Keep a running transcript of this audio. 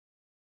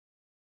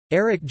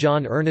Eric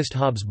John Ernest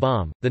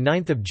Hobsbawm, the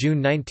 9th of June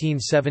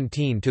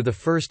 1917 to the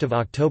 1st of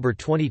October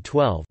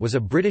 2012, was a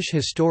British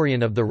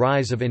historian of the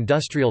rise of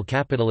industrial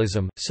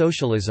capitalism,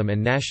 socialism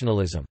and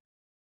nationalism.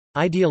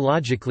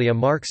 Ideologically a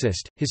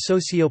Marxist, his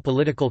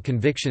socio-political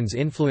convictions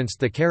influenced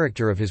the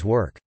character of his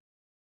work.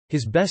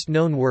 His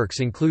best-known works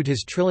include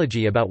his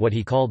trilogy about what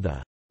he called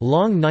the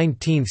long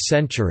 19th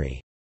century,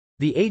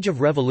 The Age of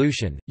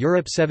Revolution,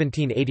 Europe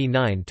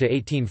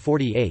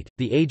 1789–1848,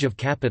 The Age of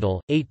Capital,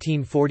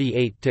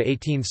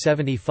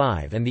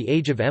 1848–1875 and The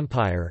Age of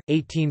Empire,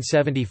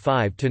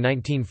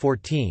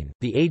 1875–1914,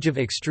 The Age of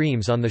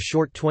Extremes on the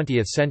Short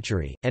 20th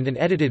Century, and an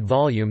edited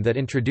volume that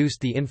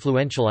introduced the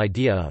influential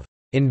idea of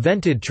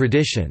invented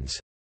traditions.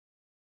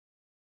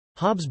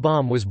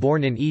 Hobsbawm was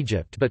born in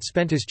Egypt but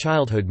spent his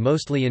childhood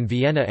mostly in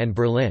Vienna and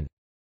Berlin.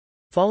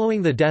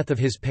 Following the death of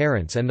his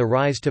parents and the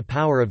rise to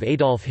power of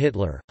Adolf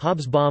Hitler,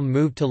 Hobsbawm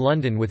moved to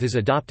London with his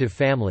adoptive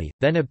family,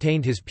 then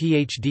obtained his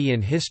PhD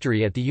in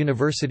history at the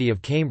University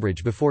of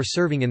Cambridge before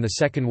serving in the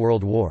Second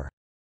World War.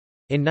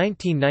 In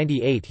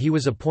 1998 he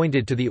was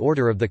appointed to the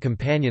Order of the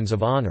Companions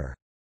of Honour.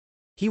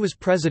 He was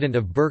president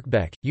of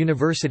Birkbeck,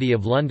 University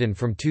of London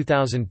from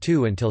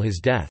 2002 until his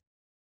death.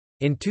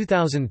 In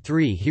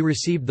 2003 he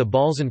received the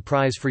Balzan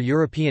Prize for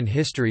European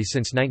History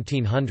since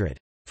 1900.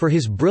 For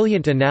his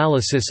brilliant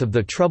analysis of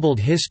the troubled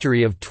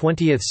history of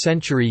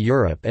 20th-century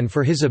Europe and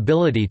for his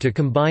ability to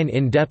combine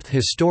in-depth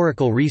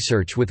historical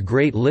research with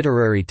great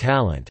literary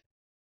talent.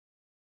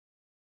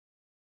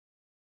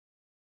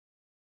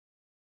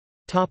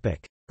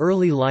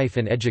 Early life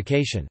and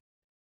education.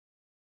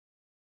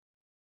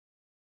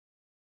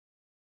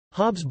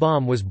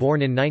 Hobsbawm was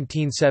born in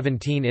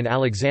 1917 in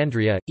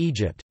Alexandria,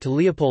 Egypt, to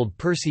Leopold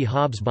Percy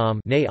Hobsbawm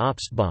née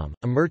Obstbaum,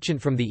 a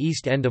merchant from the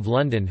East End of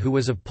London who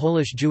was of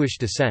Polish-Jewish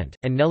descent,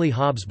 and Nelly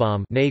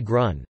Hobsbawm née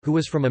Grun, who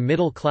was from a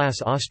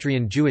middle-class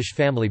Austrian Jewish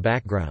family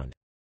background.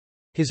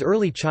 His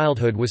early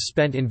childhood was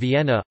spent in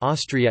Vienna,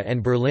 Austria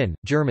and Berlin,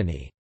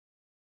 Germany.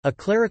 A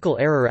clerical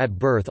error at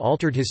birth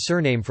altered his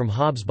surname from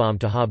Hobsbawm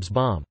to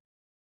Hobsbawm.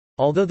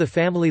 Although the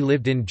family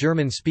lived in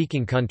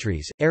German-speaking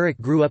countries, Eric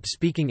grew up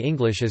speaking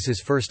English as his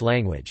first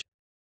language.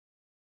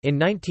 In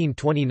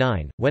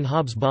 1929, when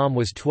Hobsbawm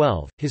was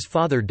 12, his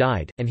father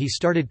died, and he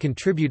started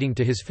contributing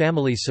to his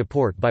family's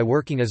support by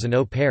working as an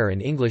au pair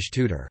and English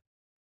tutor.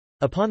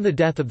 Upon the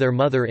death of their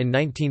mother in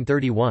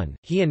 1931,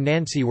 he and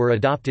Nancy were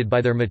adopted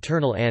by their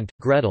maternal aunt,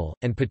 Gretel,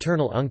 and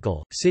paternal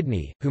uncle,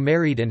 Sidney, who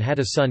married and had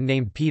a son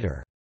named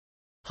Peter.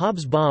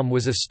 Hobsbawm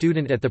was a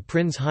student at the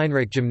Prinz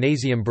Heinrich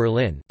Gymnasium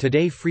Berlin,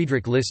 today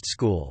Friedrich List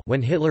School,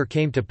 when Hitler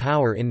came to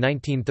power in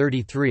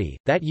 1933.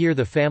 That year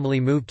the family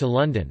moved to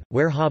London,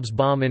 where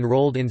Hobsbawm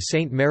enrolled in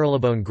St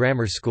Marylebone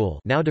Grammar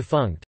School, now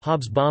defunct.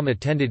 Hobsbawm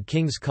attended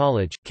King's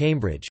College,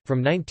 Cambridge, from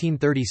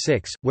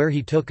 1936, where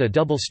he took a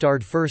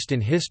double-starred first in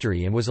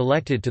history and was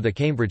elected to the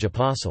Cambridge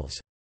Apostles.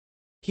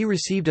 He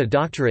received a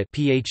doctorate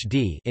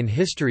 (PhD) in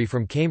history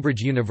from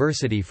Cambridge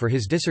University for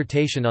his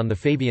dissertation on the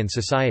Fabian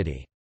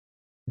Society.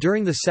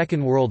 During the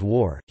Second World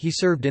War, he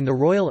served in the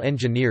Royal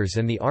Engineers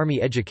and the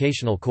Army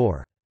Educational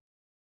Corps.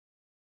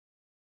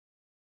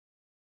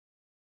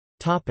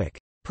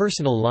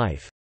 Personal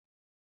life.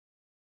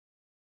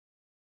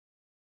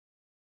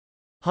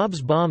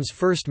 Hobsbawm's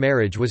first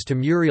marriage was to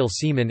Muriel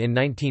Seaman in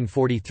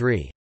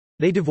 1943.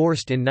 They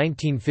divorced in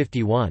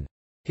 1951.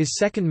 His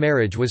second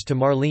marriage was to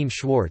Marlene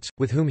Schwartz,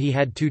 with whom he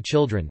had two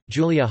children,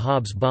 Julia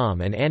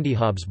Hobsbawm and Andy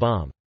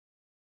Hobsbawm.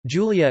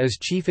 Julia is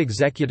chief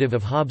executive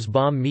of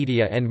Hobsbawm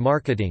Media and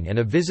Marketing and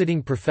a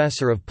visiting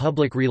professor of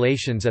public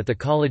relations at the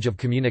College of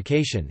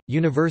Communication,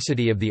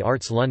 University of the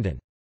Arts London.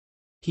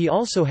 He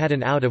also had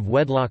an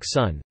out-of-wedlock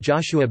son,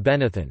 Joshua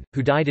Benathan,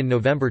 who died in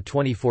November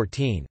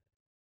 2014.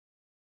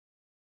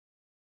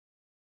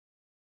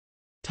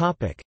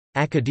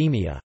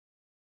 Academia.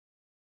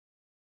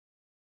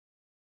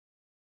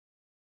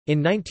 In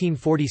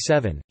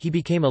 1947, he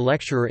became a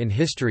lecturer in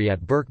history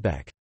at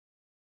Birkbeck.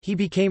 He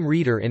became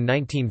reader in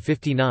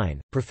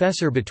 1959,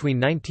 professor between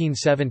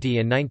 1970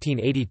 and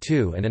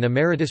 1982 and an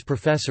emeritus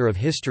professor of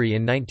history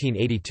in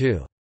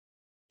 1982.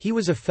 He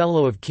was a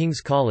Fellow of King's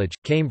College,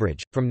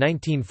 Cambridge, from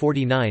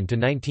 1949 to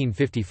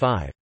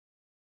 1955.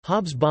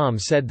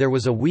 Hobsbawm said there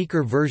was a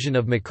weaker version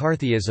of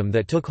McCarthyism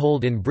that took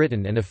hold in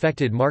Britain and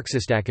affected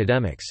Marxist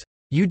academics.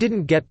 "You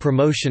didn't get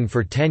promotion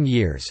for 10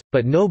 years,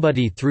 but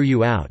nobody threw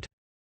you out."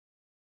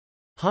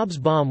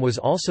 Hobsbawm was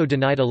also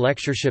denied a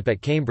lectureship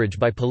at Cambridge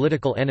by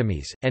political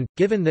enemies, and,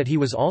 given that he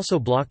was also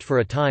blocked for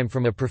a time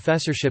from a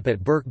professorship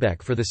at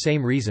Birkbeck for the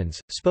same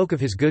reasons, spoke of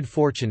his good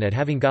fortune at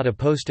having got a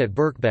post at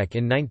Birkbeck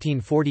in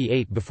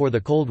 1948 before the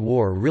Cold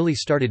War really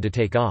started to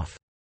take off.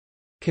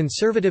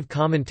 Conservative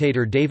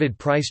commentator David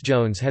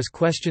Pryce-Jones has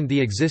questioned the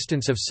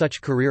existence of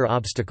such career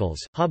obstacles.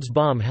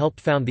 Hobsbawm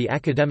helped found the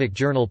academic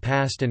journal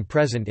Past and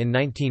Present in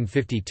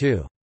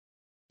 1952.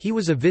 He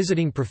was a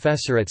visiting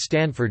professor at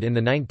Stanford in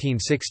the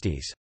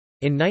 1960s.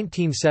 In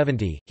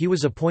 1970, he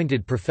was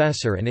appointed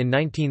professor and in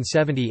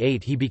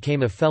 1978 he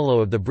became a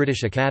Fellow of the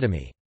British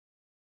Academy.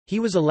 He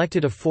was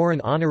elected a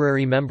foreign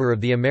honorary member of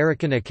the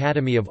American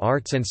Academy of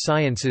Arts and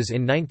Sciences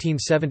in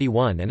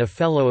 1971 and a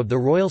Fellow of the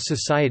Royal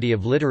Society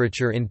of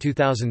Literature in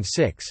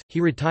 2006.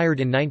 He retired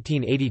in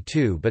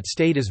 1982 but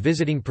stayed as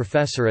visiting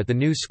professor at the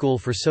New School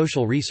for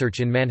Social Research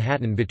in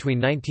Manhattan between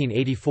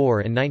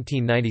 1984 and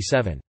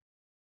 1997.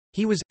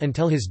 He was,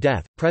 until his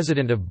death,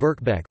 president of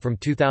Birkbeck from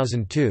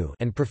 2002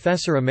 and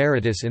professor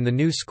emeritus in the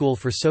New School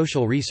for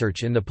Social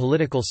Research in the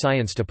Political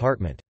Science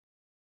Department.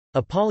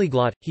 A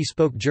polyglot, he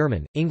spoke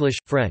German, English,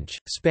 French,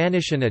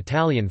 Spanish and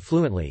Italian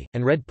fluently,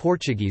 and read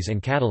Portuguese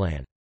and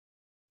Catalan.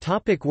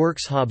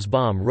 Works.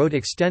 Hobsbawm wrote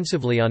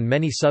extensively on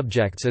many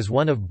subjects as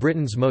one of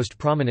Britain's most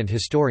prominent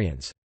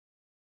historians.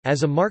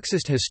 As a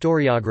Marxist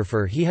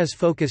historiographer, he has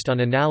focused on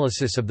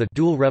analysis of the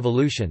dual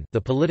revolution, the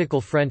political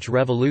French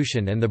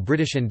Revolution and the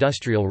British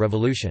Industrial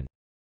Revolution.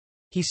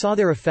 He saw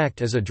their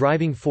effect as a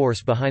driving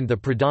force behind the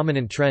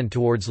predominant trend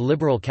towards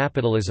liberal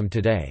capitalism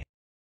today.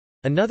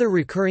 Another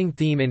recurring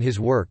theme in his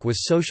work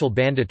was social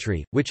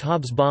banditry, which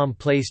Hobsbawm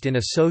placed in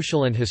a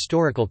social and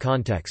historical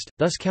context,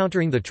 thus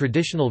countering the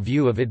traditional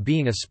view of it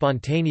being a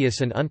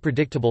spontaneous and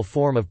unpredictable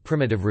form of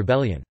primitive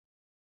rebellion.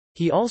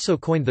 He also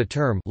coined the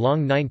term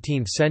long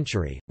 19th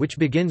century, which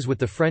begins with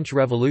the French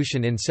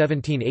Revolution in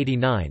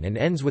 1789 and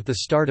ends with the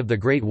start of the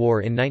Great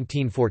War in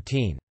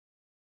 1914.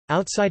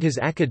 Outside his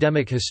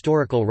academic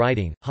historical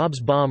writing,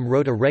 Hobsbawm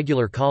wrote a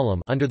regular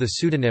column under the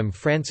pseudonym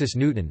Francis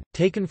Newton,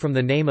 taken from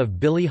the name of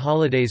Billie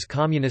Holiday's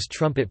communist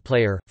trumpet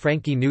player,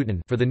 Frankie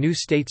Newton, for The New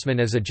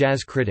Statesman as a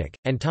jazz critic,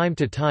 and time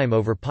to time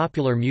over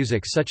popular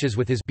music such as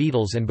with his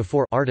Beatles and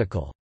Before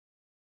article.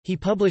 He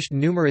published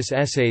numerous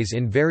essays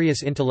in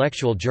various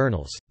intellectual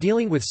journals,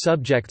 dealing with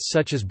subjects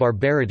such as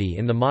barbarity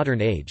in the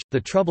modern age,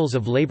 the troubles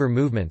of labor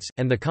movements,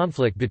 and the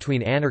conflict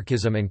between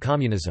anarchism and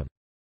communism.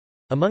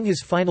 Among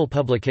his final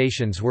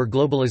publications were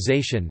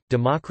Globalization,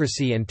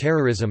 Democracy and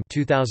Terrorism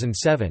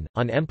 2007,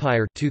 On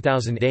Empire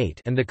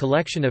 2008, and the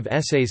collection of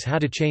essays How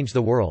to Change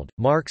the World,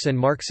 Marx and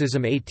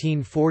Marxism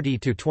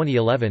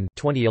 1840–2011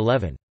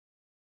 2011.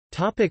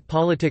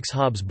 Politics.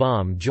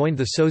 Hobsbawm joined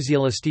the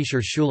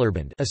Sozialistischer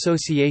Schülerbund,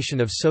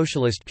 Association of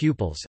Socialist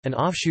Pupils, an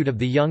offshoot of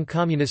the Young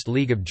Communist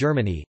League of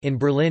Germany, in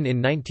Berlin in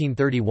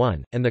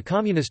 1931, and the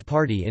Communist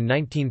Party in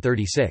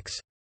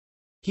 1936.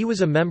 He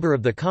was a member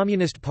of the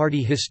Communist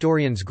Party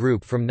Historians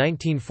Group from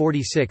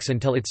 1946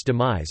 until its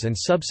demise and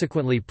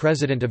subsequently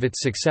president of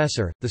its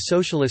successor, the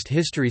Socialist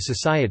History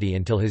Society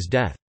until his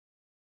death.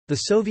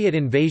 The Soviet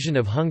invasion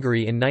of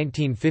Hungary in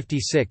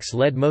 1956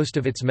 led most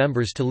of its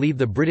members to leave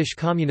the British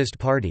Communist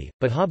Party,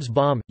 but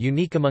Hobsbawm,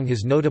 unique among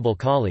his notable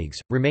colleagues,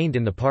 remained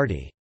in the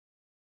party.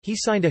 He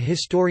signed a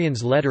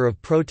historian's letter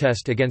of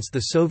protest against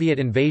the Soviet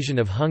invasion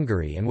of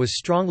Hungary and was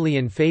strongly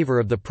in favor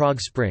of the Prague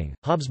Spring.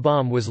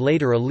 Hobsbawm was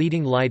later a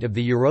leading light of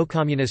the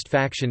Eurocommunist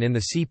faction in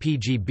the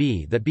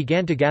CPGB that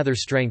began to gather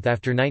strength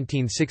after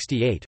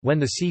 1968, when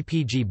the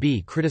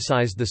CPGB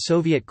criticized the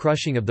Soviet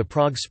crushing of the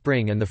Prague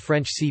Spring and the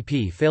French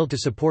CP failed to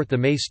support the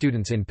May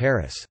students in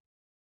Paris.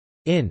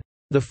 In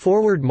The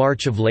Forward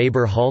March of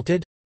Labour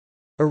Halted?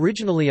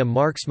 Originally a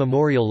Marx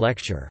memorial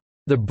lecture,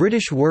 The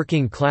British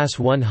Working Class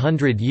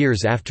 100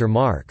 Years After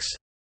Marx,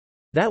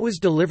 that was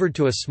delivered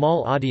to a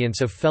small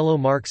audience of fellow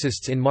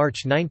Marxists in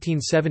March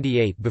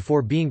 1978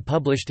 before being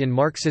published in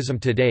Marxism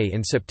Today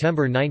in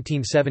September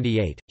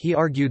 1978. He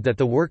argued that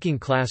the working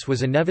class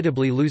was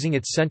inevitably losing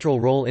its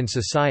central role in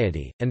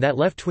society, and that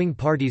left-wing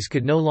parties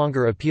could no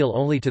longer appeal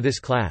only to this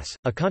class,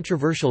 a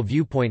controversial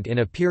viewpoint in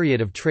a period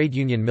of trade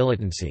union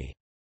militancy.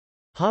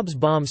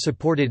 Hobsbawm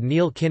supported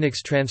Neil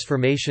Kinnock's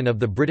transformation of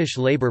the British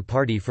Labour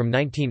Party from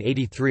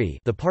 1983.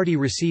 The party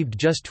received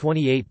just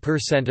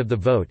 28% of the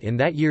vote in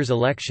that year's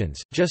elections,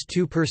 just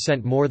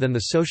 2% more than the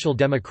Social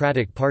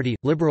Democratic Party,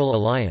 Liberal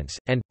Alliance,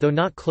 and, though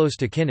not close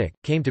to Kinnock,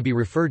 came to be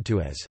referred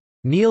to as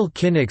Neil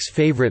Kinnock's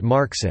favourite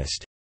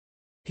Marxist.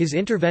 His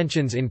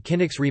interventions in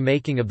Kinnock's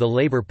remaking of the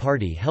Labour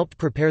Party helped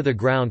prepare the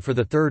ground for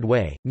the Third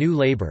Way, New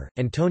Labour,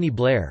 and Tony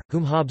Blair,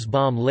 whom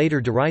Hobsbawm later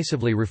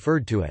derisively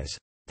referred to as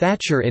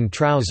Thatcher in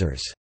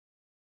trousers.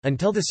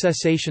 Until the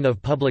cessation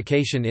of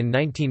publication in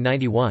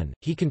 1991,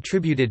 he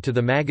contributed to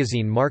the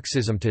magazine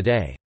Marxism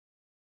Today.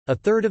 A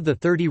third of the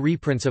 30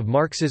 reprints of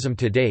Marxism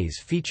Today's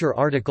feature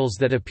articles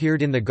that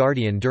appeared in The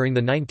Guardian during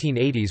the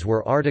 1980s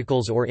were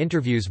articles or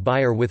interviews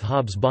by or with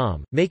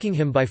Hobsbawm, making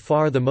him by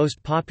far the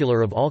most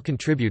popular of all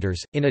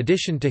contributors. In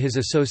addition to his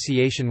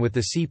association with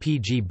the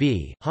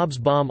CPGB,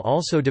 Hobsbawm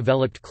also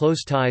developed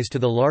close ties to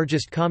the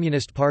largest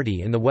communist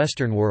party in the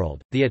Western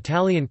world, the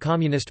Italian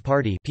Communist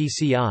Party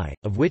 (PCI),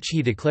 of which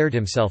he declared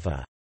himself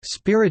a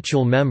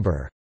spiritual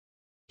member.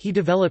 He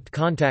developed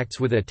contacts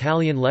with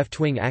Italian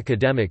left-wing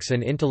academics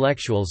and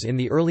intellectuals in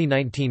the early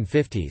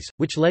 1950s,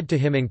 which led to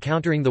him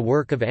encountering the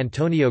work of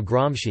Antonio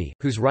Gramsci,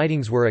 whose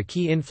writings were a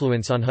key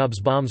influence on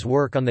Hobsbawm's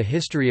work on the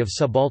history of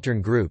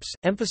subaltern groups,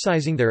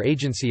 emphasizing their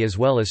agency as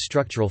well as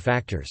structural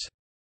factors.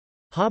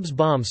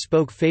 Hobsbawm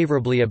spoke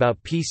favorably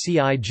about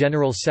PCI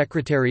General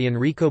Secretary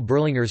Enrico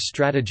Berlinguer's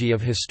strategy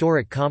of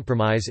historic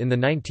compromise in the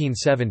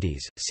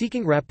 1970s,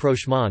 seeking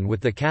rapprochement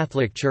with the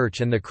Catholic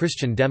Church and the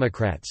Christian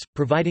Democrats,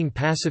 providing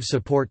passive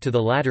support to the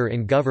latter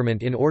in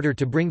government in order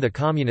to bring the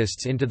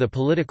Communists into the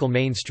political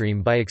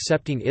mainstream by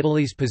accepting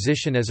Italy's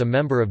position as a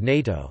member of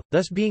NATO,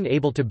 thus being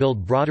able to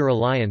build broader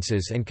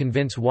alliances and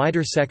convince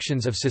wider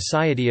sections of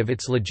society of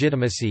its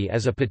legitimacy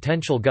as a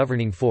potential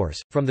governing force.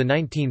 From the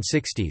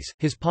 1960s,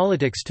 his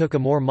politics took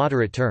a more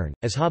moderate turn,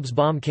 as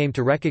Hobsbawm came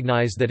to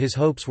recognize that his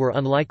hopes were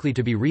unlikely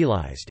to be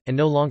realized, and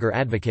no longer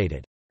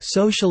advocated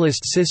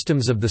socialist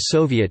systems of the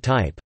Soviet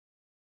type.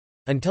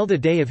 Until the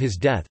day of his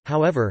death,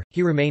 however,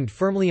 he remained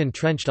firmly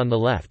entrenched on the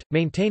left,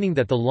 maintaining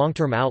that the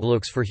long-term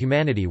outlooks for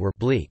humanity were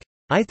bleak.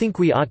 "I think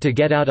we ought to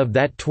get out of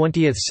that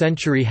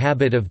 20th-century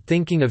habit of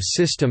thinking of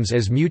systems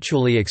as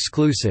mutually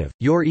exclusive,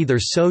 you're either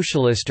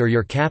socialist or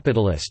you're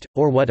capitalist,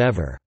 or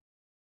whatever."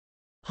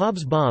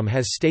 Hobsbawm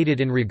has stated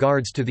in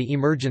regards to the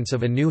emergence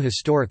of a new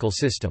historical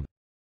system,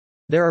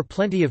 "There are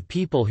plenty of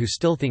people who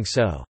still think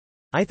so.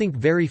 I think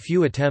very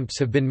few attempts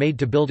have been made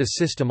to build a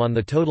system on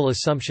the total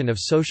assumption of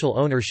social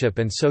ownership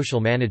and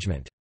social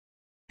management.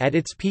 At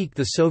its peak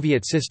the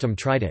Soviet system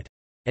tried it.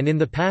 And in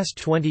the past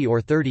 20 or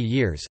 30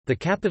 years, the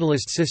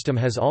capitalist system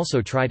has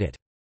also tried it.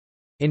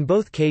 In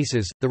both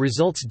cases, the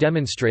results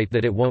demonstrate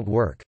that it won't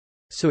work.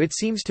 So it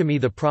seems to me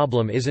the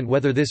problem isn't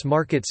whether this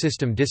market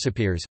system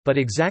disappears, but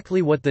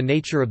exactly what the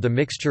nature of the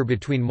mixture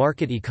between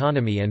market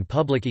economy and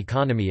public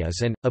economy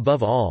is and,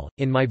 above all,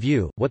 in my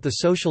view, what the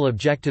social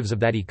objectives of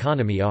that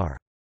economy are.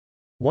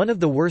 One of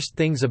the worst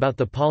things about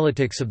the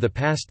politics of the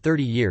past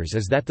 30 years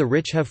is that the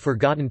rich have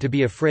forgotten to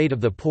be afraid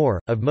of the poor,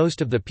 of most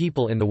of the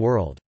people in the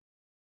world."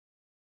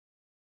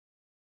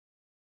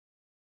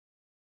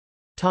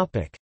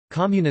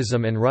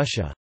 Communism and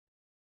Russia.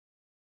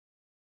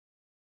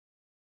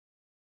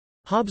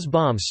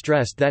 Hobsbawm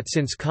stressed that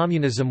since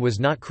communism was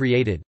not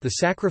created, the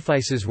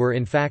sacrifices were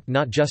in fact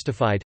not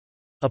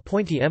justified—a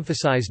point he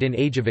emphasized in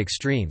Age of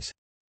Extremes.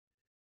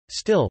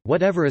 Still,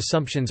 whatever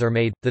assumptions are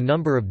made, the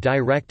number of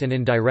direct and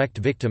indirect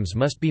victims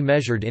must be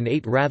measured in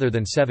 8 rather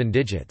than 7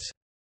 digits.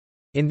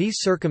 In these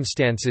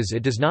circumstances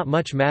it does not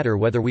much matter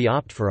whether we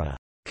opt for a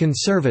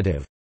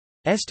conservative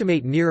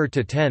estimate nearer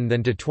to 10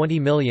 than to 20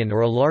 million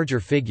or a larger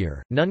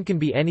figure. None can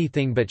be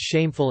anything but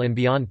shameful and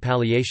beyond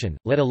palliation,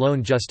 let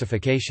alone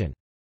justification.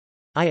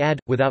 I add,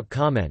 without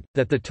comment,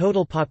 that the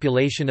total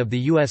population of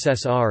the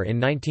USSR in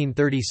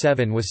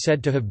 1937 was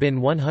said to have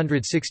been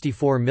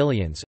 164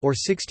 millions, or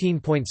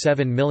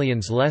 16.7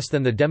 millions less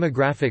than the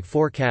demographic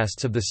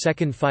forecasts of the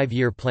Second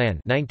Five-Year Plan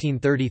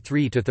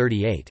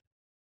 1933–38.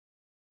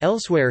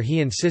 Elsewhere he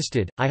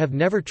insisted, "I have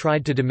never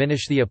tried to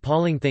diminish the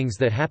appalling things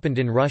that happened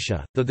in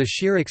Russia, though the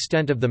sheer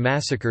extent of the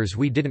massacres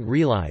we didn't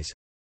realize.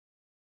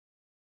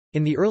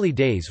 In the early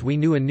days we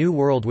knew a new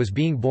world was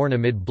being born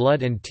amid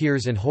blood and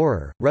tears and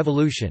horror,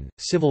 revolution,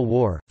 civil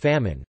war,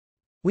 famine.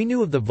 We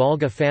knew of the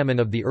Volga famine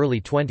of the early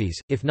 20s,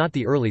 if not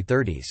the early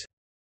 30s.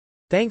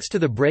 Thanks to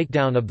the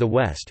breakdown of the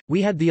West,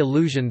 we had the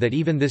illusion that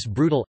even this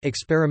brutal,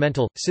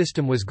 experimental,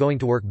 system was going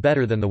to work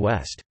better than the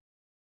West.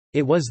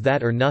 It was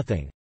that or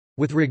nothing."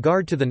 With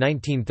regard to the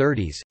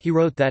 1930s, he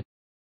wrote that,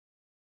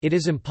 "It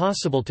is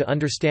impossible to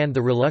understand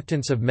the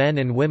reluctance of men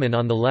and women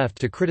on the left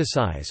to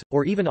criticize,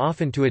 or even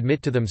often to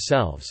admit to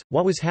themselves,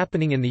 what was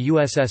happening in the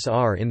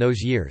USSR in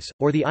those years,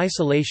 or the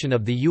isolation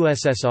of the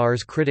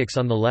USSR's critics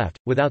on the left,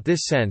 without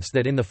this sense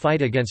that in the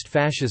fight against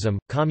fascism,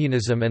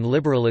 communism and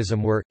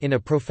liberalism were, in a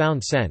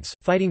profound sense,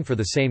 fighting for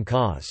the same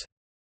cause.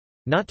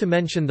 Not to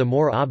mention the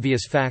more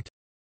obvious fact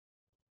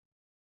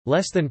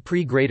less than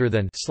pre greater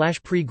than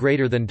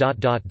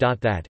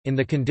that, in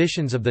the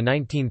conditions of the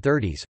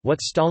 1930s,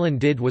 what Stalin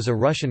did was a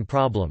Russian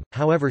problem,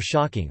 however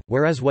shocking,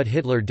 whereas what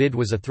Hitler did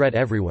was a threat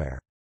everywhere."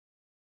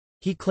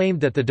 He claimed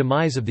that the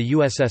demise of the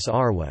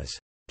USSR was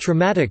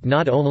traumatic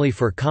not only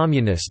for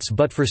communists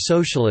but for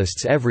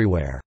socialists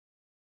everywhere.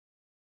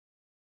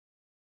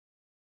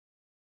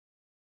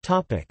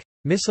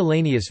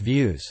 Miscellaneous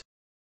views.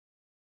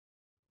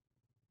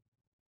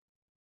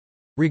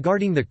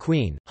 Regarding the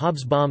Queen,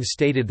 Hobsbawm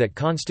stated that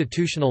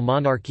constitutional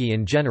monarchy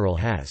in general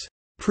has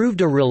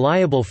proved a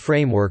reliable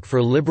framework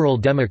for liberal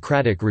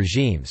democratic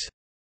regimes,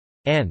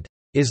 and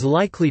is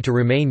likely to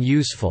remain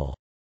useful.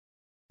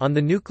 On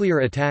the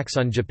nuclear attacks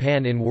on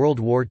Japan in World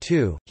War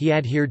II, he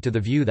adhered to the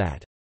view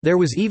that there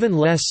was even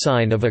less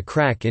sign of a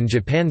crack in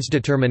Japan's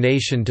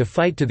determination to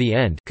fight to the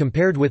end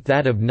compared with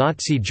that of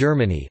Nazi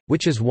Germany,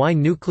 which is why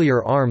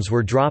nuclear arms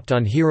were dropped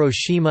on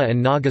Hiroshima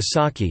and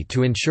Nagasaki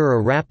to ensure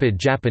a rapid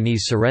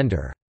Japanese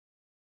surrender.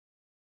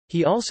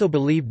 He also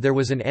believed there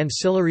was an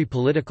ancillary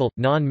political,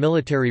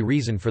 non-military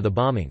reason for the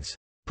bombings.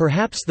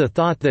 Perhaps the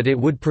thought that it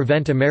would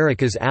prevent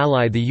America's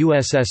ally the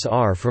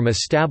USSR from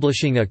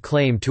establishing a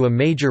claim to a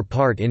major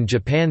part in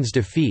Japan's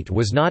defeat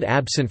was not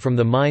absent from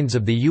the minds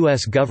of the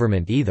U.S.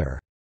 government either.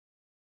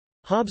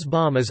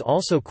 Hobsbawm is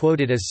also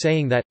quoted as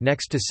saying that,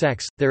 next to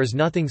sex, there is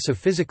nothing so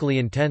physically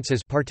intense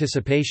as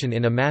participation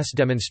in a mass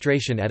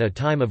demonstration at a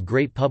time of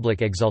great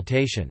public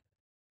exaltation.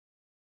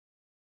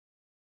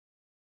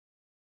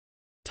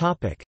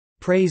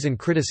 Praise and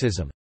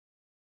criticism.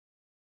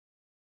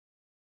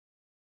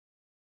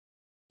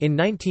 In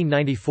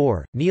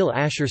 1994, Neil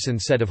Asherson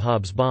said of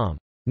Hobsbawm,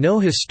 "No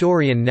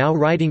historian now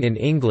writing in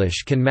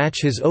English can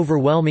match his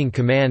overwhelming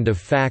command of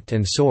fact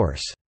and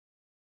source.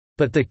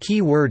 But the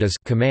key word is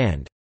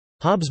command.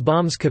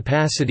 Hobsbawm's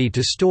capacity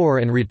to store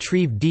and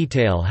retrieve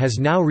detail has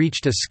now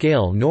reached a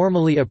scale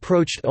normally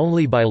approached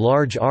only by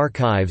large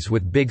archives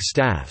with big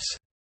staffs."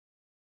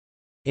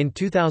 In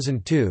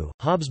 2002,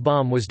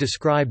 Hobsbawm was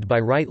described by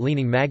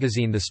right-leaning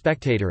magazine The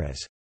Spectator as,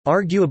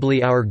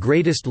 "arguably our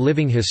greatest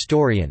living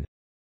historian,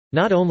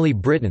 not only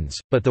Britain's,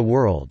 but the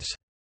world's."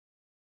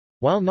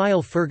 While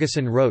Niall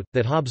Ferguson wrote,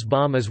 that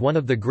Hobsbawm is one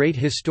of the great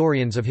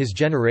historians of his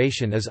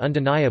generation is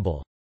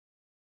undeniable.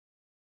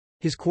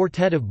 His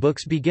quartet of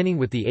books beginning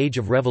with the Age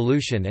of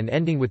Revolution and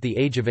ending with the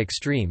Age of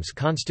Extremes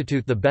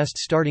constitute the best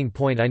starting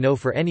point I know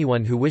for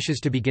anyone who wishes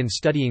to begin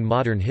studying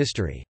modern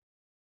history.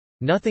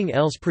 Nothing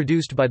else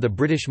produced by the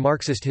British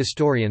Marxist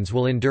historians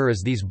will endure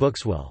as these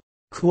books will.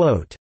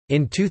 Quote,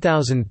 in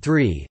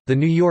 2003, The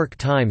New York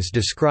Times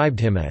described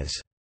him as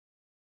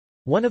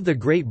one of the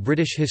great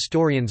British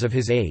historians of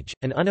his age,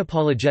 an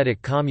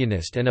unapologetic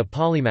communist and a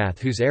polymath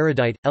whose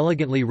erudite,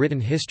 elegantly written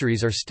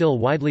histories are still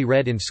widely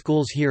read in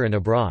schools here and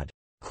abroad.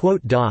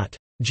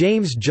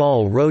 James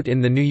Joll wrote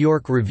in the New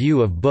York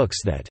Review of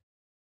Books that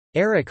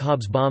Eric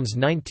Hobsbawm's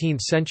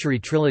 19th-century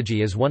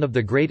trilogy is one of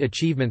the great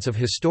achievements of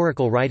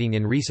historical writing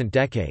in recent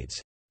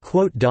decades.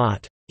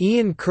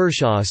 Ian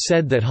Kershaw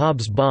said that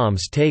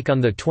Hobsbawm's take on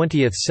the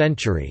 20th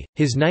century,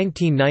 his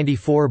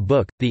 1994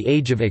 book, The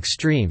Age of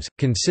Extremes,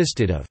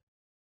 consisted of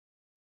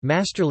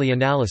masterly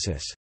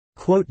analysis.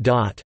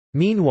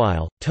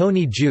 Meanwhile,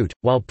 Tony Judt,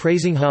 while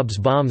praising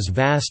Hobsbawm's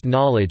vast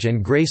knowledge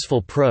and graceful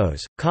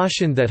prose,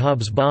 cautioned that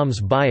Hobsbawm's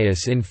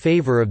bias in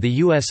favor of the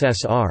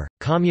USSR,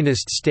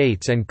 communist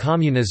states and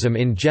communism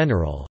in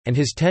general, and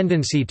his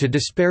tendency to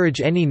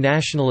disparage any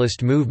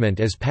nationalist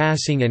movement as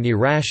passing and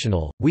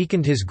irrational,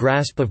 weakened his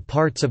grasp of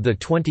parts of the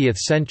 20th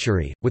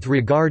century. With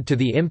regard to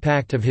the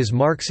impact of his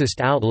Marxist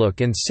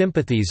outlook and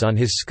sympathies on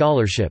his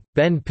scholarship,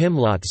 Ben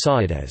Pimlott saw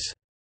it as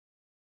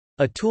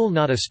a tool,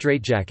 not a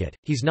straitjacket.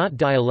 He's not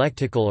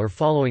dialectical or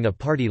following a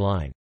party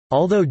line.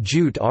 Although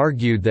Judt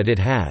argued that it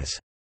has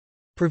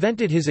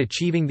prevented his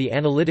achieving the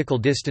analytical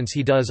distance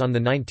he does on the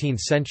 19th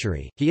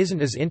century, he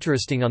isn't as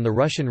interesting on the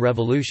Russian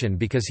Revolution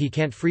because he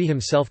can't free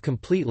himself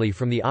completely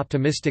from the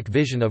optimistic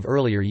vision of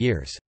earlier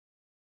years.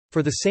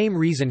 For the same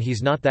reason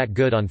he's not that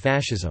good on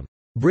fascism.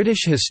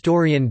 British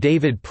historian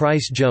David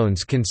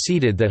Pryce-Jones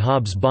conceded that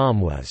Hobsbawm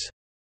was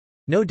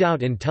no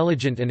doubt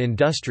intelligent and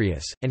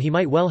industrious, and he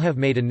might well have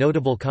made a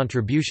notable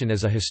contribution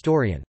as a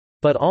historian,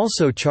 but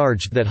also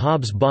charged that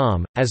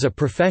Hobsbawm, as a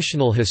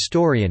professional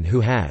historian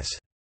who has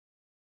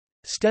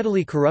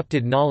steadily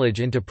corrupted knowledge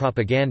into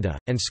propaganda,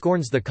 and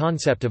scorns the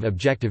concept of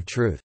objective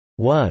truth,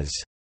 was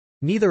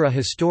neither a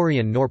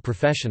historian nor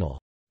professional.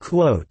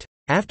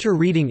 After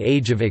reading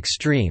Age of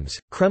Extremes,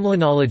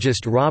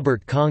 Kremlinologist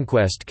Robert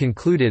Conquest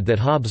concluded that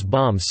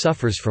Hobsbawm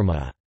suffers from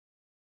a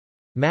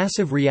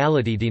massive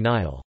reality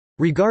denial.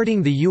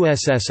 Regarding the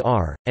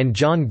USSR, and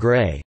John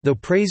Gray, though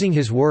praising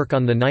his work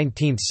on the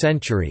 19th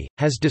century,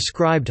 has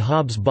described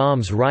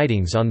Hobsbawm's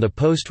writings on the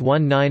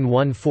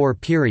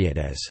post-1914 period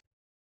as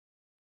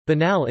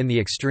banal in the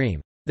extreme.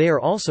 They are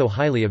also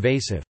highly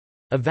evasive.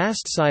 A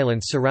vast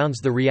silence surrounds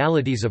the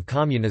realities of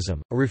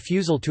communism, a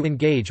refusal to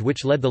engage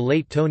which led the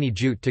late Tony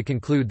Judt to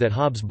conclude that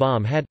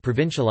Hobsbawm had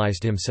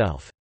provincialized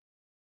himself.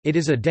 It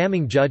is a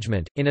damning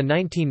judgment. In a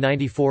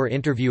 1994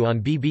 interview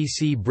on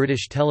BBC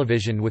British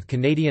television with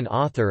Canadian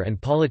author and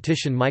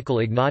politician Michael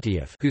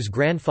Ignatieff, whose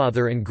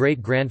grandfather and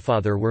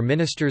great-grandfather were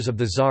ministers of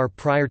the Tsar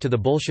prior to the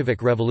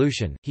Bolshevik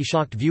Revolution, he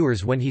shocked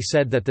viewers when he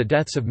said that the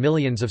deaths of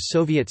millions of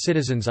Soviet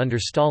citizens under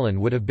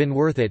Stalin would have been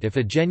worth it if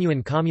a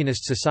genuine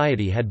communist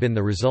society had been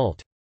the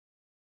result.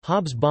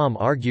 Hobsbawm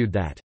argued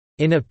that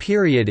in a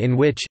period in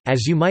which,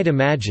 as you might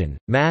imagine,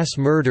 mass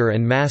murder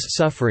and mass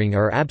suffering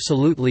are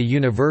absolutely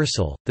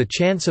universal, the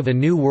chance of a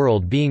new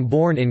world being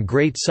born in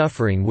great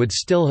suffering would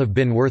still have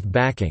been worth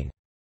backing.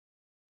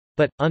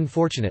 But,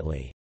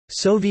 unfortunately,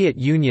 Soviet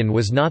Union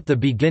was not the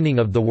beginning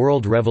of the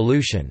world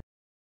revolution.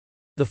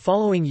 The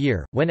following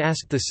year, when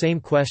asked the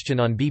same question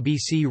on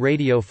BBC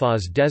Radio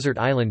 4's Desert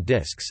Island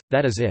Discs,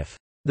 that is if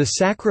the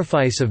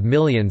sacrifice of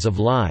millions of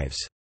lives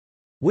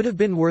would have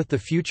been worth the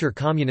future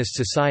communist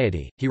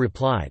society, he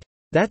replied,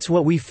 "That's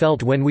what we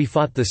felt when we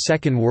fought the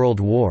Second World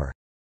War,"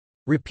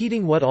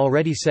 repeating what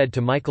already said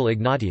to Michael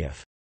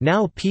Ignatieff,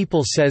 "Now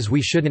people says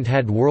we shouldn't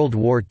had World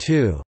War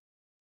II,"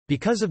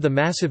 because of the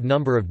massive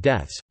number of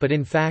deaths, but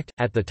in fact,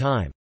 at the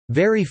time,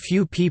 very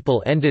few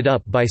people ended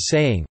up by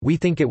saying, "We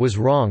think it was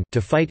wrong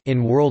to fight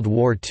in World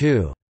War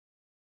II."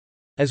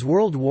 As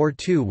World War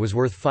II was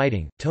worth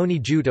fighting, Tony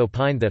Judt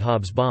opined that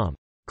Hobsbawm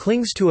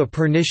clings to a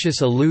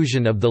pernicious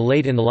illusion of the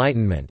late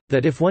Enlightenment,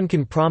 that if one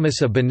can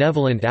promise a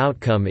benevolent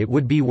outcome it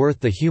would be worth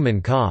the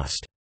human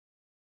cost.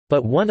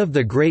 But one of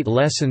the great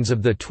lessons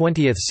of the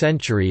 20th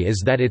century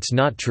is that it's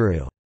not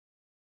true.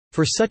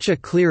 For such a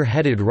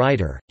clear-headed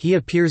writer, he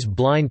appears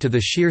blind to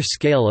the sheer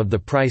scale of the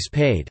price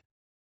paid.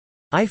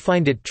 I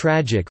find it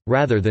tragic,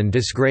 rather than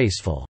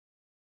disgraceful."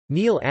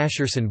 Neil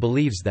Asherson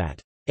believes that,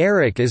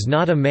 "Eric is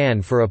not a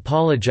man for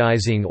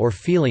apologizing or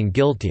feeling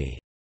guilty.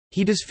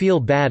 He does feel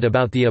bad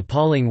about the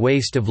appalling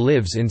waste of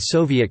lives in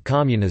Soviet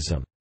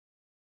communism.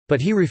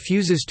 But he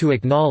refuses to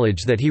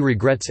acknowledge that he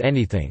regrets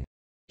anything.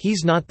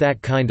 He's not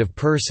that kind of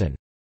person."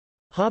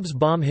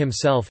 Hobsbawm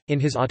himself, in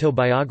his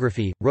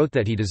autobiography, wrote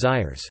that he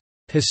desires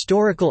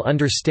historical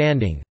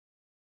understanding,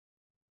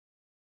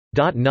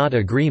 not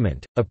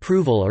agreement,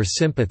 approval or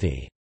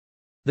sympathy.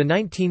 The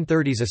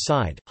 1930s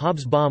aside,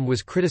 Hobsbawm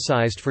was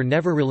criticized for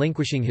never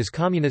relinquishing his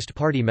Communist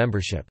Party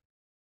membership.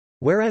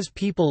 Whereas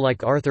people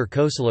like Arthur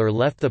Koestler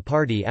left the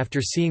party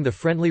after seeing the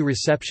friendly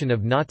reception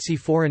of Nazi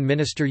Foreign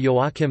Minister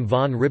Joachim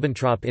von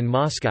Ribbentrop in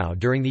Moscow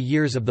during the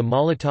years of the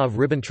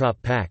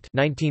Molotov–Ribbentrop Pact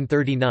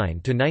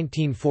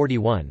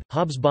 (1939–1941),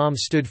 Hobsbawm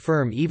stood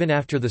firm even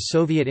after the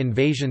Soviet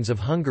invasions of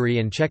Hungary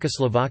and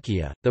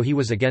Czechoslovakia, though he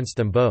was against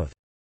them both.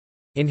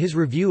 In his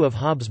review of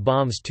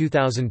Hobsbawm's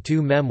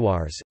 2002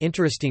 memoirs,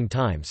 Interesting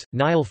Times,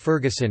 Niall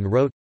Ferguson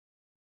wrote,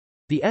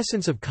 "The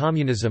essence of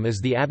communism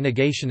is the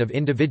abnegation of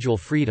individual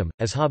freedom,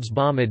 as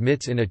Hobsbawm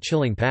admits in a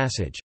chilling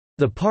passage.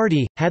 The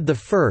party had the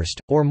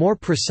first, or more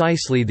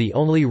precisely the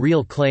only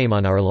real claim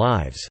on our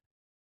lives.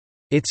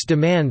 Its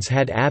demands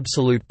had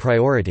absolute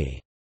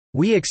priority.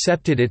 We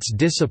accepted its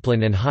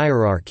discipline and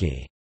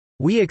hierarchy.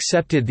 We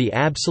accepted the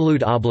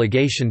absolute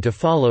obligation to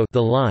follow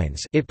the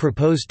lines it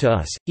proposed to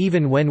us,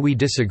 even when we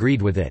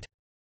disagreed with it.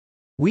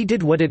 We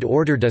did what it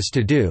ordered us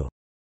to do.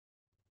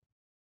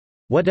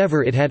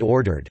 Whatever it had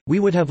ordered, we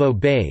would have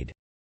obeyed.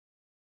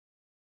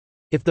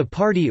 If the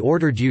party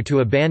ordered you to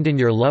abandon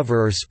your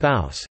lover or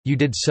spouse, you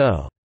did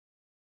so."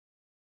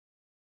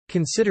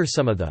 Consider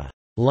some of the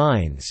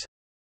lines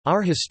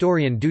our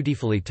historian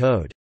dutifully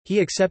towed. He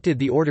accepted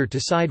the order to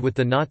side with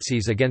the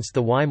Nazis against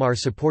the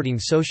Weimar-supporting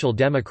Social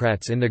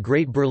Democrats in the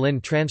Great Berlin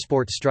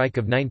Transport Strike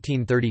of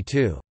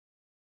 1932.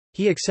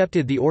 He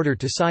accepted the order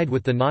to side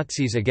with the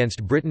Nazis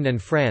against Britain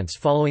and France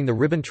following the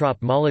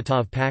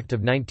Ribbentrop–Molotov Pact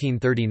of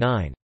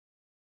 1939.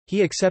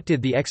 He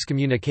accepted the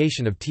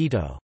excommunication of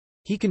Tito.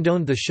 He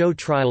condoned the show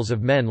trials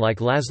of men like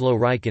Laszlo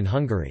Rajk in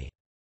Hungary.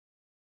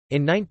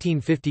 In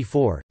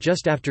 1954,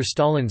 just after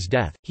Stalin's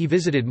death, he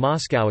visited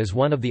Moscow as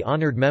one of the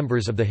honored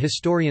members of the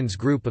Historians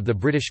Group of the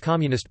British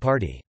Communist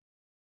Party.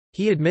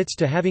 He admits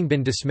to having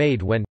been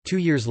dismayed when, 2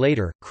 years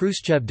later,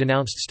 Khrushchev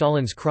denounced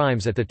Stalin's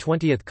crimes at the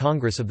 20th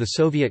Congress of the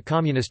Soviet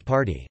Communist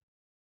Party.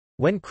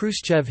 When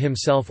Khrushchev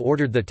himself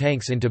ordered the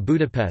tanks into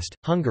Budapest,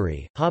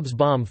 Hungary,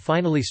 Hobsbawm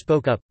finally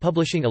spoke up,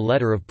 publishing a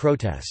letter of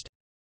protest.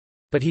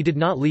 But he did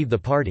not leave the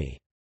party.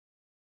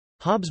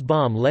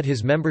 Hobsbawm let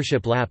his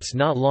membership lapse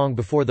not long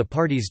before the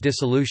party's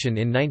dissolution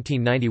in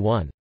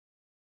 1991.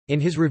 In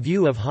his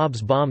review of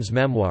Hobsbawm's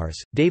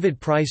memoirs, David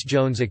Price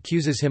Jones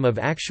accuses him of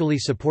actually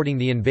supporting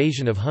the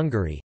invasion of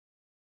Hungary.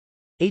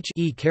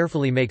 He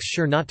carefully makes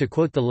sure not to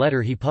quote the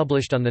letter he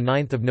published on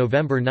 9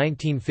 November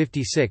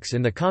 1956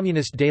 in the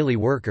Communist Daily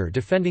Worker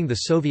defending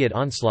the Soviet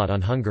onslaught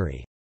on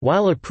Hungary.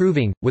 While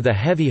approving, with a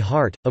heavy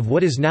heart, of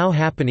what is now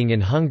happening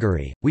in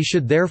Hungary, we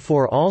should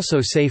therefore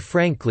also say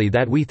frankly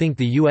that we think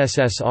the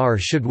USSR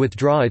should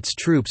withdraw its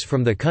troops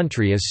from the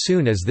country as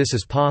soon as this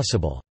is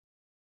possible.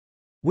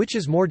 Which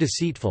is more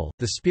deceitful,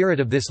 the spirit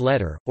of this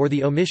letter, or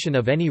the omission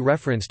of any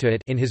reference to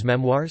it in his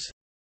memoirs?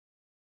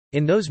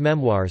 In those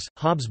memoirs,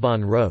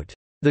 Hobsbawm wrote,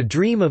 "The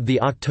dream of the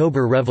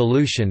October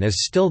Revolution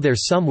is still there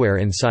somewhere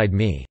inside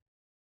me.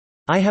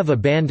 I have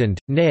abandoned,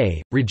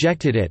 nay,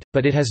 rejected it,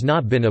 but it has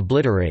not been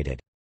obliterated.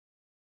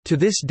 To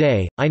this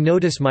day, I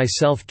notice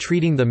myself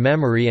treating the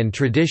memory and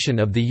tradition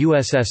of the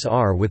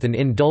USSR with an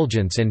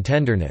indulgence and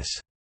tenderness."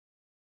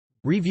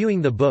 Reviewing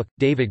the book,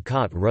 David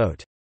Cott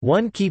wrote,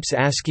 "One keeps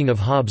asking of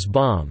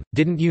Hobsbawm,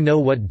 didn't you know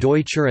what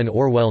Deutscher and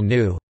Orwell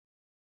knew?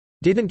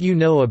 Didn't you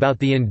know about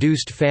the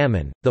induced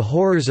famine, the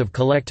horrors of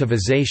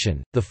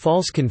collectivization, the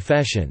false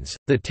confessions,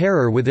 the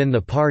terror within the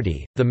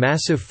party, the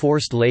massive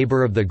forced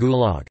labor of the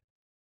Gulag?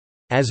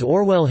 As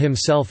Orwell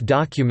himself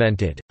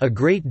documented, a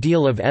great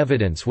deal of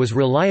evidence was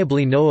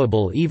reliably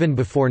knowable even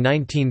before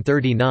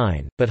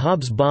 1939, but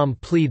Hobsbawm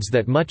pleads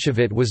that much of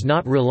it was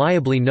not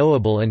reliably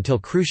knowable until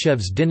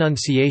Khrushchev's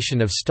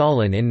denunciation of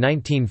Stalin in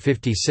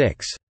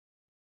 1956.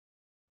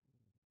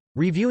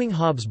 Reviewing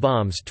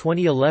Hobsbawm's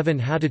 2011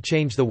 How to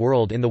Change the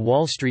World in the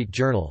Wall Street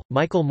Journal,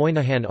 Michael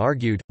Moynihan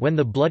argued, when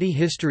the bloody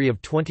history of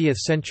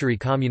 20th-century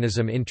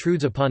communism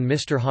intrudes upon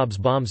Mr.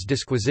 Hobsbawm's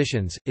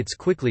disquisitions, it's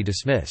quickly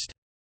dismissed.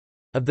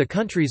 Of the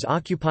countries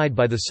occupied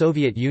by the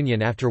Soviet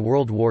Union after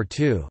World War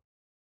II,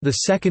 the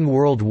Second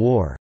World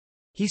War,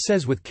 he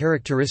says with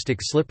characteristic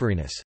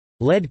slipperiness,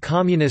 led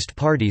communist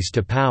parties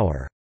to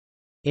power.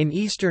 In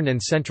Eastern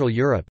and Central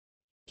Europe,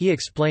 he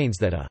explains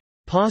that a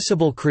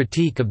possible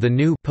critique of the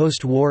new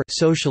post-war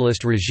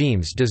socialist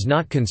regimes does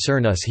not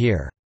concern us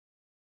here.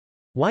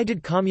 Why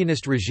did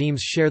communist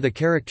regimes share the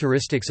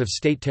characteristics of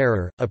state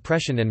terror,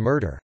 oppression and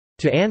murder?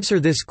 To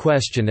answer this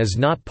question is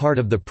not part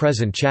of the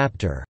present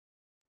chapter.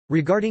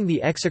 Regarding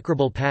the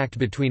execrable pact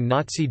between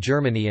Nazi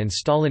Germany and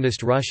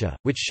Stalinist Russia,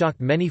 which shocked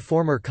many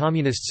former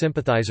communist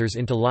sympathizers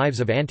into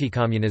lives of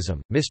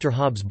anti-communism, Mr.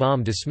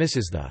 Hobsbawm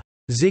dismisses the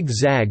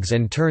zigzags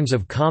and turns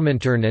of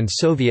Comintern and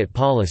Soviet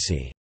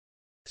policy,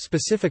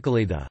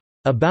 specifically the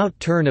about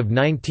turn of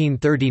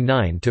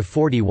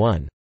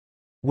 1939–41,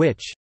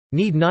 which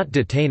need not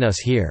detain us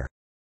here.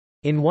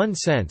 In one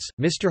sense,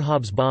 Mr.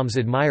 Hobsbawm's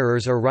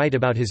admirers are right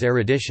about his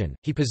erudition.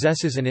 He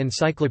possesses an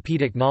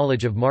encyclopedic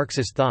knowledge of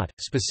Marxist thought,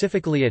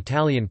 specifically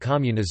Italian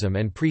communism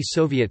and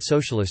pre-Soviet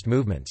socialist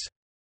movements.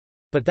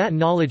 But that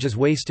knowledge is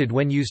wasted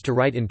when used to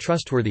write in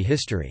trustworthy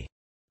history.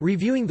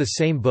 Reviewing the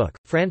same book,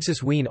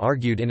 Francis Wheen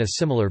argued in a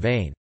similar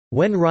vein,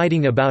 "When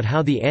writing about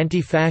how the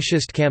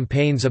anti-fascist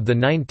campaigns of the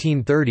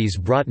 1930s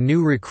brought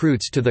new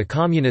recruits to the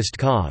communist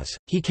cause,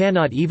 he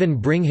cannot even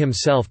bring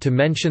himself to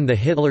mention the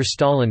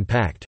Hitler-Stalin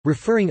Pact,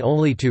 referring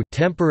only to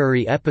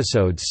temporary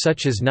episodes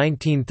such as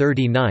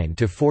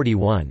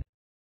 1939–41.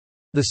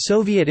 The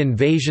Soviet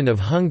invasion of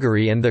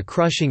Hungary and the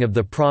crushing of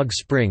the Prague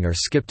Spring are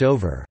skipped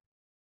over."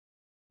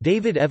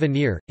 David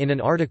Evanier, in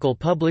an article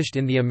published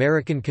in the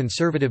American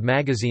conservative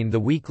magazine The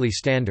Weekly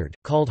Standard,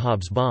 called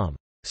Hobsbawm,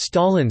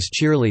 "Stalin's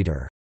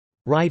cheerleader,"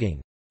 writing,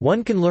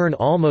 "One can learn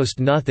almost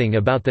nothing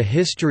about the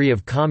history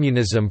of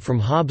communism from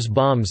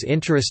Hobsbawm's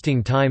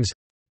interesting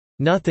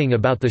times—nothing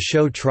about the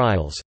show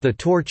trials, the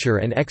torture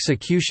and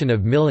execution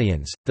of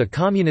millions, the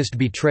communist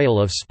betrayal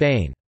of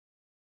Spain."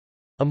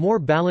 A more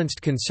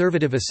balanced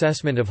conservative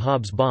assessment of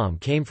Hobsbawm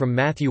came from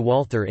Matthew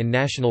Walther in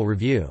National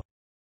Review.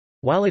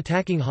 While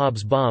attacking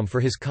Hobsbawm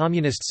for his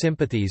communist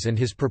sympathies and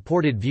his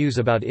purported views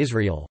about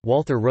Israel,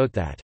 Walther wrote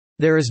that,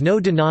 "There is no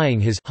denying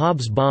his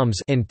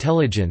Hobsbawm's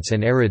intelligence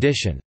and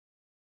erudition,"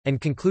 and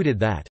concluded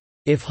that,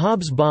 "If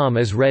Hobsbawm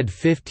is read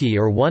 50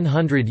 or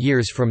 100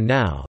 years from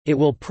now, it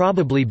will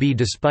probably be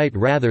despite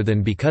rather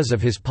than because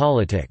of his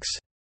politics."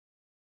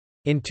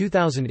 In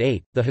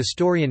 2008, the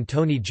historian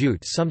Tony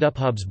Judt summed up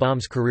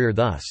Hobsbawm's career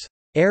thus,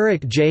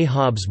 "Eric J.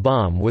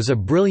 Hobsbawm was a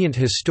brilliant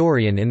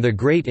historian in the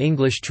great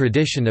English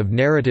tradition of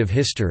narrative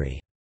history.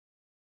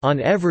 On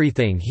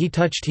everything he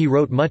touched he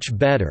wrote much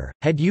better,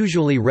 had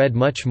usually read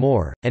much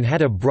more, and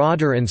had a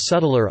broader and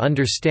subtler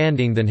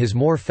understanding than his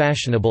more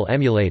fashionable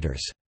emulators.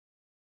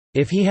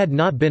 If he had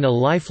not been a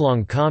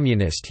lifelong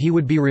communist he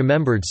would be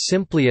remembered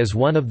simply as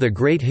one of the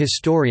great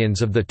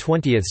historians of the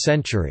 20th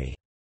century."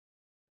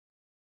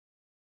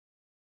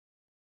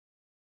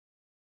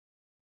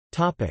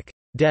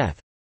 Death.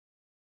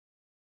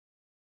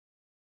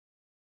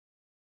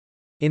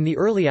 In the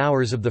early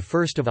hours of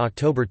 1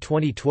 October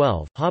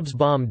 2012,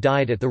 Hobsbawm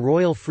died at the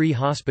Royal Free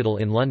Hospital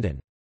in London.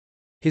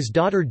 His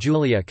daughter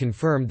Julia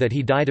confirmed that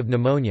he died of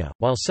pneumonia,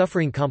 while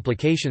suffering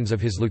complications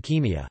of his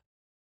leukemia.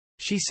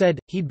 She said,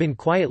 he'd been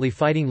quietly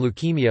fighting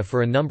leukemia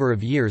for a number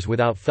of years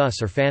without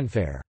fuss or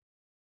fanfare.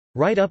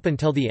 Right up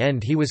until the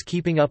end he was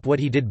keeping up what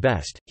he did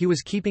best, he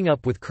was keeping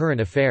up with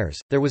current affairs.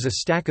 There was a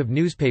stack of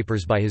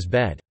newspapers by his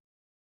bed.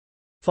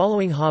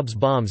 Following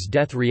Hobsbawm's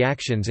death,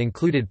 reactions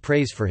included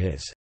praise for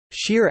his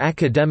sheer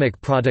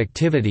academic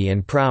productivity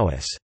and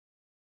prowess,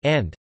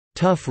 and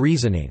tough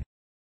reasoning,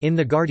 in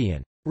The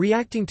Guardian.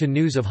 Reacting to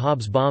news of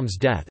Hobsbawm's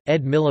death,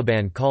 Ed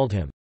Miliband called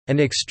him an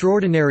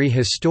extraordinary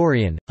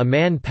historian, a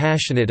man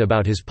passionate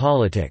about his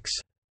politics.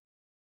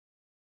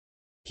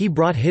 He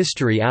brought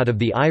history out of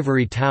the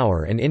ivory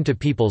tower and into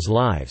people's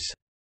lives.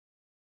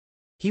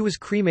 He was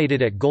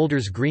cremated at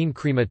Golders Green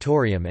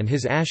Crematorium and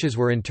his ashes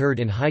were interred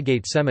in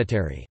Highgate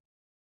Cemetery.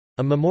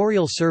 A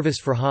memorial service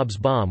for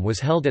Hobsbawm was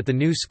held at the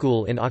New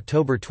School in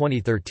October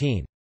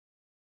 2013.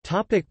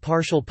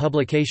 Partial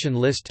publication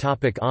list.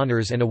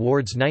 Honours and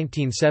awards.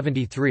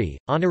 1973,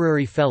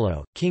 Honorary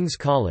Fellow, King's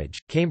College,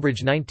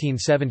 Cambridge.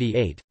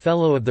 1978,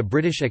 Fellow of the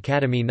British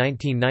Academy.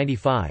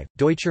 1995,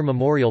 Deutscher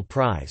Memorial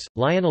Prize,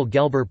 Lionel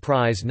Gelber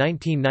Prize.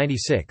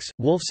 1996,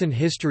 Wolfson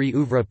History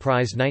Oeuvre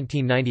Prize.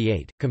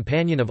 1998,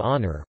 Companion of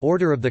Honour,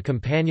 Order of the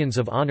Companions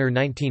of Honour.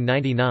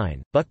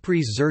 1999,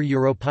 Buchpreis zur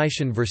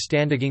Europäischen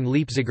Verständigung.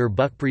 Leipziger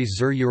Buchpreis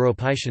zur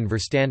Europäischen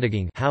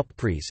Verständigung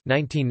Hauptpreis.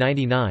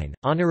 1999,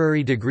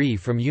 Honorary Degree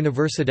from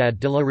Universidad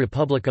de la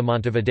República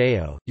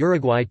Montevideo,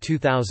 Uruguay.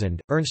 2000,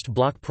 Ernst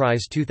Bloch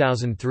Prize.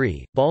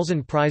 2003,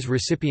 Balzan Prize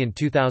recipient.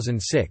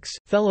 2006,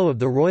 Fellow of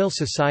the Royal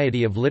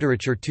Society of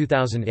Literature.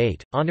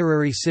 2008,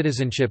 Honorary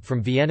Citizenship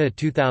from Vienna.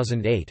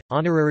 2008,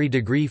 Honorary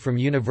Degree from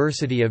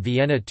University of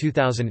Vienna.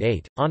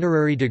 2008,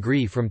 Honorary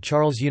Degree from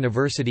Charles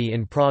University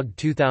in Prague.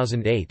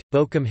 2008,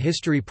 Bochum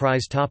History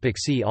Prize.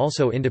 See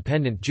also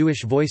Independent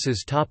Jewish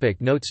Voices.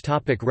 Notes.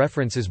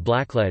 References.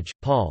 Blackledge,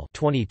 Paul.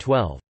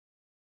 2012.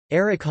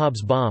 Eric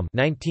Hobsbawm,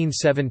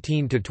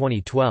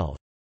 1917–2012.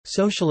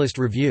 Socialist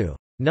Review.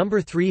 No.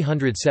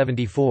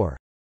 374.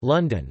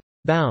 London.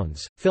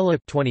 Bounds, Philip.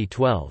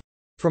 2012.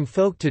 From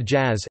Folk to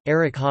Jazz,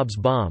 Eric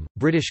Hobsbawm,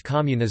 British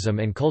Communism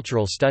and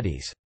Cultural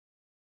Studies.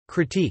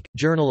 Critique,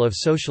 Journal of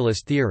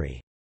Socialist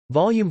Theory.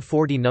 Volume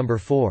 40 No.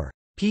 4.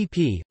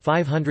 pp.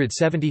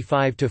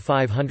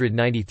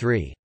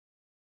 575–593.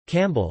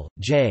 Campbell,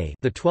 J.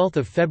 The 12th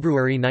of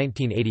February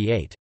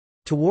 1988.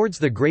 Towards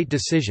the Great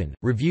Decision,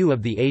 Review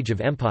of the Age of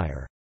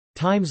Empire.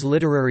 Times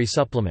Literary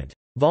Supplement.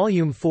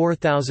 Volume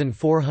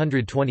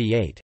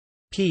 4428.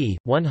 p.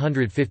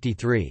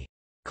 153.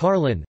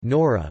 Carlin,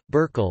 Nora,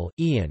 Burkle,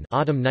 Ian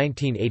Autumn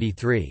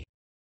 1983.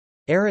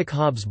 Eric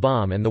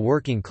Hobsbawm and the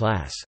Working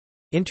Class.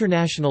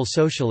 International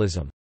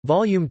Socialism.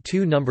 Volume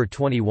 2 No.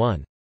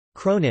 21.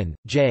 Cronin,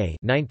 J.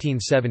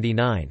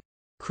 1979.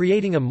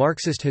 Creating a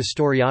Marxist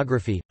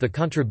Historiography, The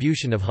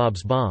Contribution of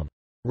Hobsbawm.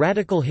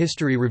 Radical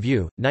History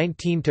Review,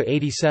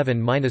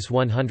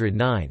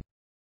 19–87–109.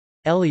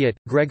 Elliott,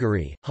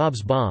 Gregory,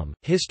 Hobsbawm,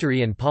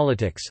 History and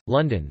Politics,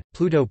 London,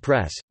 Pluto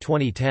Press,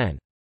 2010.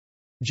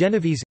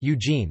 Genovese,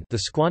 Eugene The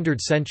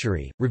Squandered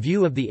Century,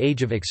 Review of the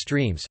Age of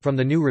Extremes from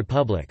the New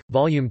Republic,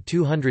 Volume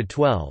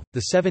 212,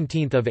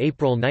 17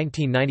 April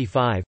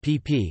 1995,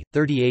 pp.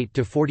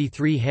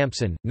 38–43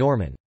 Hampson,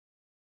 Norman.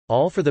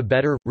 All for the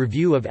Better,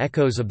 Review of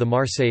Echoes of the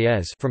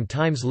Marseillaise from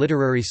Times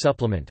Literary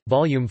Supplement,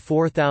 Volume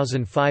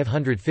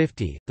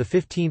 4550,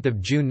 15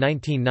 June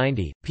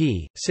 1990,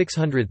 p.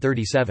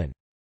 637.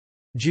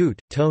 Jute,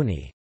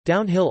 Tony.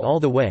 Downhill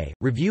All the Way,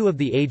 Review of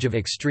the Age of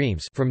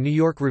Extremes from New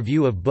York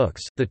Review of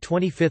Books,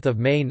 25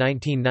 May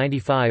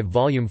 1995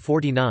 Volume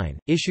 49,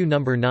 Issue No.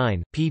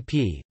 9,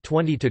 pp.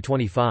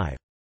 20–25.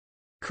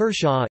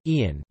 Kershaw,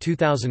 Ian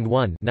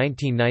 2001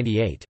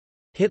 1998.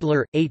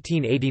 Hitler,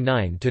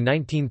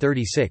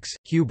 1889–1936,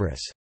 Hubris.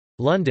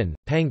 London,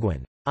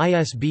 Penguin.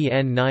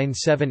 ISBN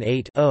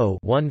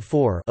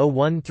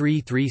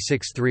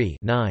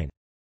 978-0-14-013363-9.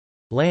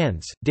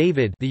 Lands,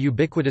 David The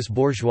Ubiquitous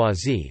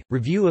Bourgeoisie,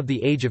 Review of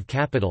the Age of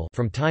Capital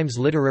from Times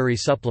Literary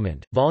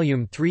Supplement,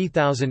 Volume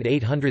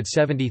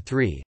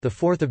 3873,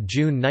 4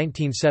 June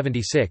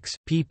 1976,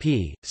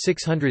 pp.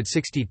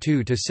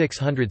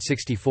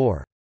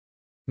 662–664.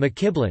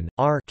 McKiblen,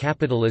 R.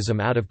 Capitalism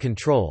Out of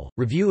Control,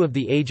 Review of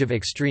the Age of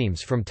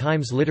Extremes from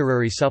Times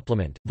Literary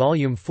Supplement,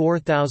 Volume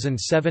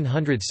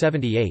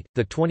 4778,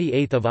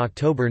 28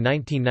 October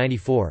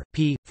 1994,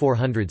 p.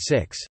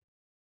 406.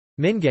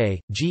 Mingay,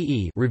 G.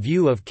 E.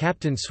 Review of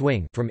Captain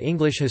Swing from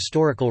English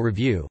Historical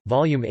Review,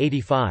 Volume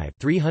 85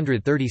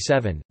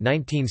 337,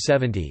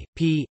 1970,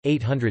 p.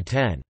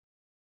 810.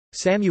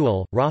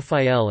 Samuel,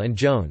 Raphael and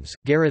Jones,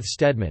 Gareth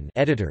Stedman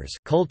editors,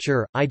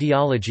 Culture,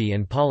 Ideology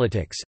and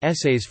Politics,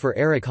 Essays for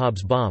Eric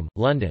Hobsbawm,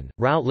 London,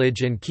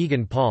 Routledge and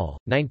Kegan Paul,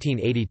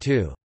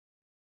 1982.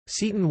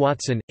 Seaton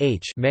Watson,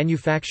 H.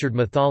 Manufactured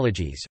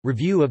Mythologies,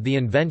 Review of the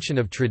Invention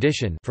of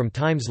Tradition from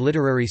Times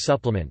Literary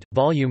Supplement,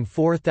 Volume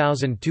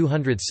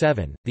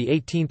 4207,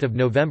 18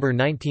 November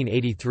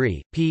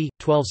 1983, p.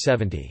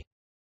 1270.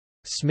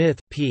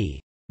 Smith,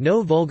 P.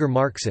 No Vulgar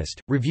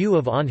Marxist, Review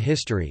of On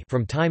History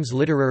from Times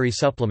Literary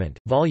Supplement,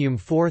 Volume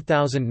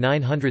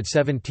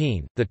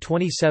 4917,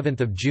 27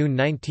 June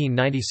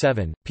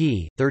 1997,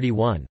 p.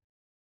 31.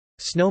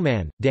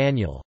 Snowman,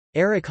 Daniel.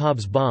 Eric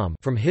Hobsbawm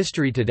from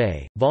History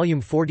Today, Volume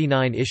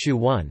 49 Issue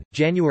 1,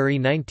 January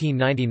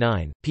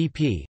 1999,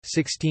 pp.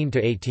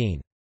 16–18.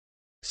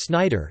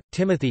 Snyder,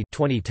 Timothy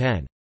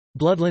 2010.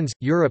 Bloodlands,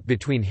 Europe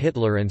Between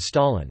Hitler and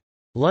Stalin.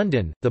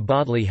 London, The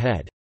Bodley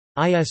Head.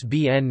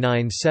 ISBN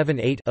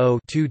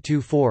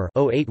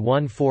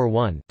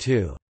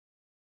 978-0-224-08141-2.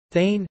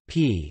 Thane,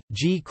 P.,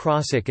 G.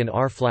 Crossick and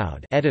R.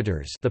 Floud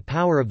editors The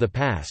Power of the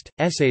Past,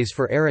 Essays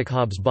for Eric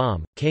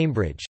Hobsbawm,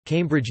 Cambridge,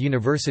 Cambridge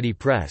University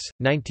Press,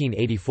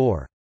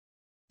 1984.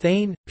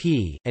 Thane,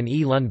 P., and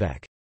E.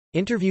 Lundbeck.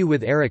 Interview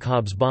with Eric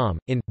Hobsbawm,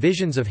 in,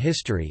 Visions of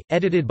History,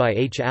 edited by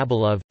H.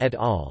 Abilov, et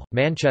al.,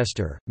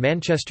 Manchester,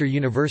 Manchester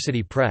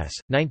University Press,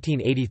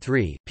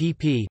 1983,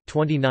 pp.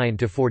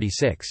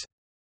 29–46.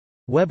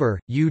 Weber,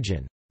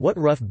 Eugen. What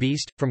Rough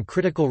Beast? From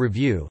Critical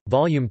Review,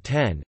 Volume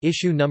 10,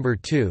 Issue No.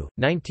 2,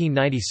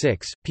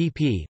 1996,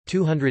 pp.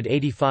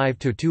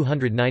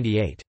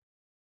 285–298.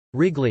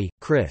 Wrigley,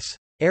 Chris.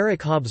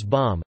 Eric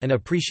Hobsbawm, An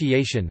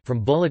Appreciation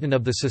from Bulletin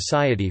of the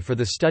Society for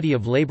the Study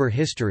of Labor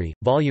History,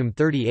 Volume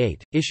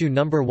 38, Issue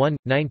No. 1,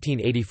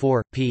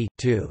 1984, p.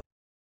 2.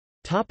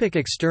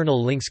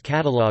 External links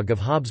Catalogue of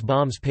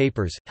Hobsbawm's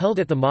papers, held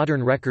at the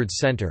Modern Records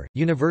Centre,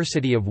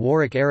 University of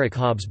Warwick. Eric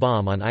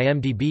Hobsbawm on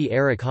IMDb.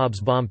 Eric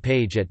Hobsbawm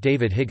page at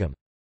David Higham.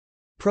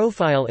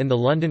 Profile in the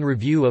London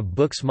Review of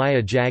Books.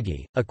 Maya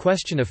Jaggi, A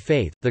Question of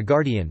Faith, The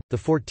Guardian,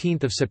 14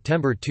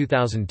 September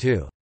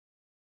 2002.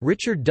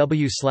 Richard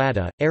W.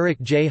 Slatta,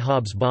 Eric J.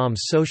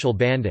 Hobsbawm's Social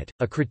Bandit,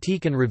 A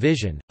Critique and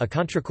Revision, A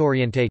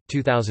Contracorriente,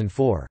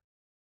 2004.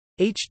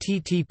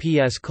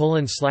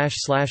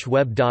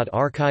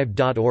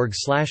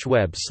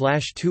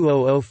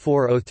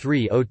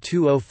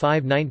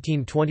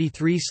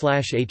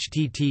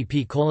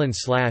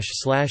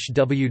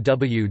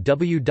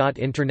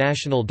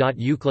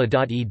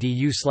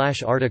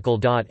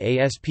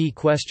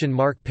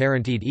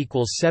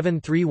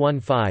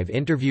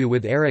 Interview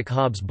with Eric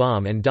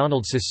Hobsbawm and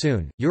Donald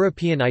Sassoon,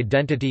 European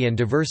Identity and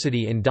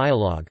Diversity in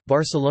Dialogue,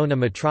 Barcelona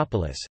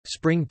Metropolis,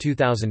 Spring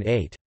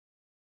 2008.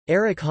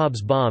 Eric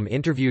Hobsbawm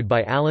interviewed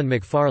by Alan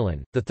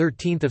McFarlane,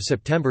 13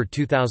 September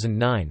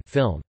 2009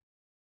 film.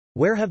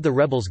 Where Have the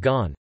Rebels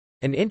Gone?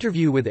 An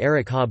interview with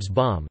Eric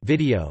Hobsbawm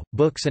video,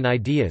 Books and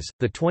Ideas,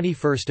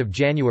 21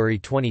 January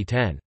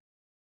 2010.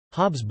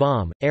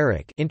 Hobsbawm,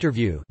 Eric.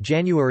 Interview,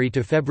 January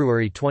to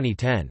February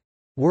 2010.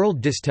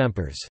 World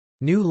Distempers.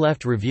 New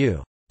Left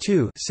Review.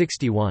 2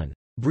 61.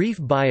 Brief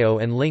bio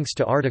and links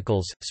to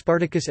articles.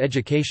 Spartacus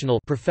Educational.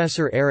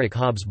 Professor Eric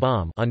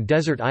Hobsbawm on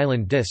Desert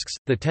Island Discs,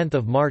 10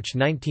 March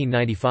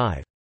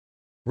 1995.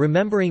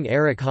 Remembering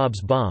Eric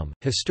Hobsbawm,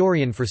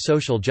 Historian for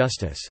Social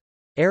Justice.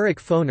 Eric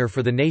Foner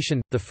for The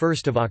Nation, 1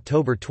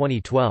 October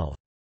 2012.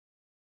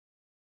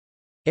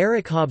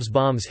 Eric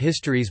Hobsbawm's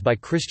Histories by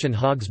Christian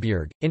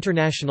Hogsbjerg,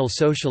 International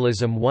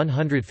Socialism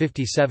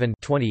 157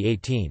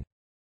 2018.